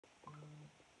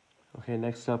Okay,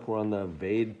 next up we're on the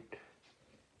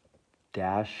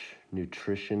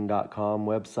Vade-nutrition.com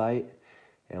website,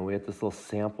 and we have this little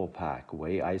sample pack,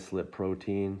 whey isolate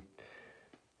protein,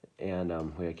 and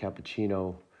we have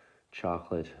cappuccino,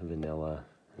 chocolate, vanilla,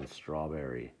 and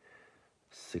strawberry.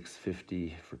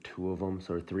 $6.50 for 2 of them,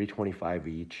 so they're $3.25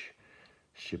 each.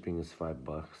 Shipping is $5.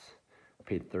 I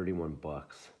paid $31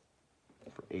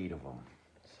 for 8 of them.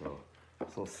 So this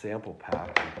little sample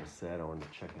pack, like I said, I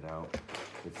wanted to check it out.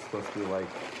 It's supposed to be like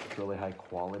really high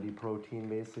quality protein,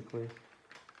 basically.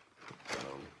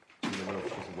 Even though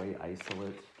it's just whey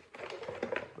isolate,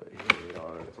 but here they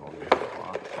are. It's all in this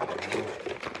box. I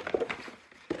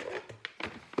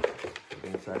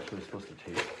think it's actually supposed to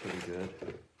taste pretty good.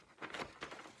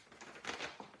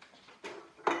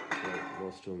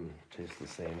 Most of them taste the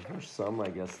same. There's some, I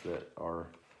guess, that are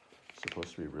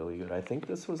supposed to be really good. I think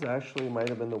this was actually, might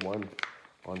have been the one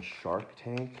on Shark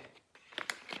Tank,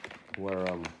 where,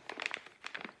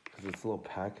 because it's little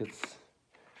packets,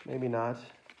 maybe not.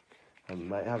 I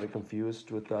might have it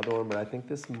confused with the other one, but I think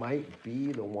this might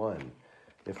be the one.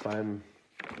 If I'm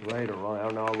right or wrong, I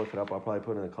don't know, I'll look it up. I'll probably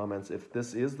put it in the comments. If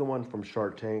this is the one from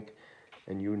Shark Tank,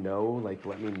 and you know, like,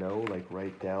 let me know, like,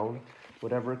 write down,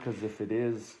 whatever, because if it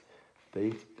is,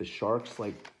 the sharks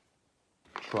like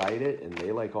tried it and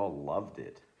they like all loved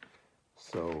it.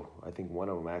 So I think one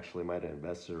of them actually might have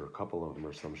invested, or a couple of them,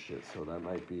 or some shit. So that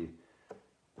might be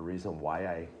the reason why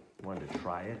I wanted to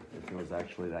try it, if it was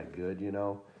actually that good, you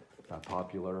know, that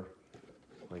popular.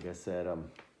 Like I said,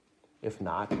 if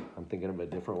not, I'm thinking of a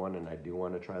different one, and I do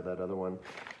want to try that other one.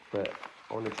 But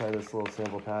I want to try this little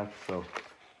sample pack. So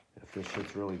if this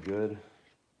shit's really good,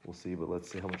 we'll see, but let's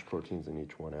see how much protein's in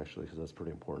each one, actually, because that's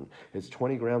pretty important. It's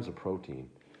 20 grams of protein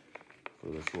for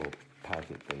this little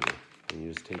packet thingy. And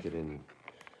you just take it in,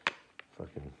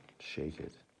 fucking shake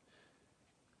it.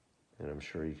 And I'm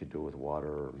sure you could do it with water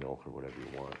or milk or whatever you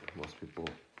want. Most people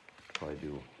probably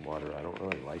do water. I don't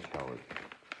really like how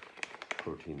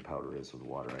protein powder is with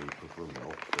water. I prefer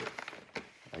milk, but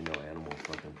I know animal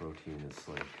fucking protein is,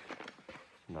 like,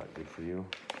 not good for you.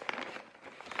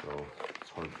 So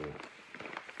it's hard to,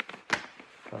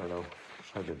 I don't know, it's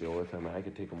hard to deal with them. I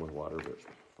could take them with water, but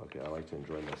fuck it, I like to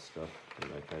enjoy my stuff,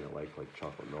 and I kind of like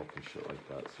chocolate milk and shit like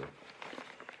that. So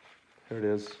here it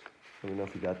is. Let me know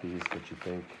if you got these, what you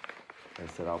think. Like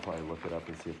I said, I'll probably look it up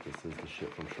and see if this is the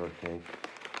shit from Shark Tank.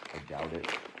 I doubt it,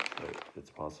 but it's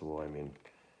possible. I mean,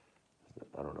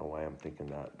 I don't know why I'm thinking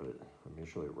that, but I'm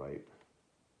usually right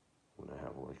when I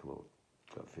have like a little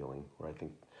gut feeling, or I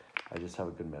think I just have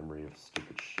a good memory of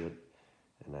stupid shit,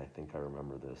 and I think I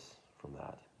remember this from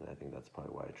that, and I think that's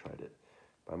probably why I tried it.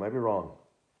 But I might be wrong.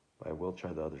 I will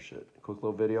try the other shit. Quick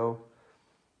little video.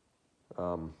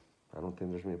 I don't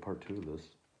think there's gonna be a part 2 of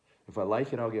this. If I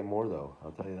like it, I'll get more though.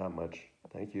 I'll tell you that much.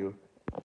 Thank you.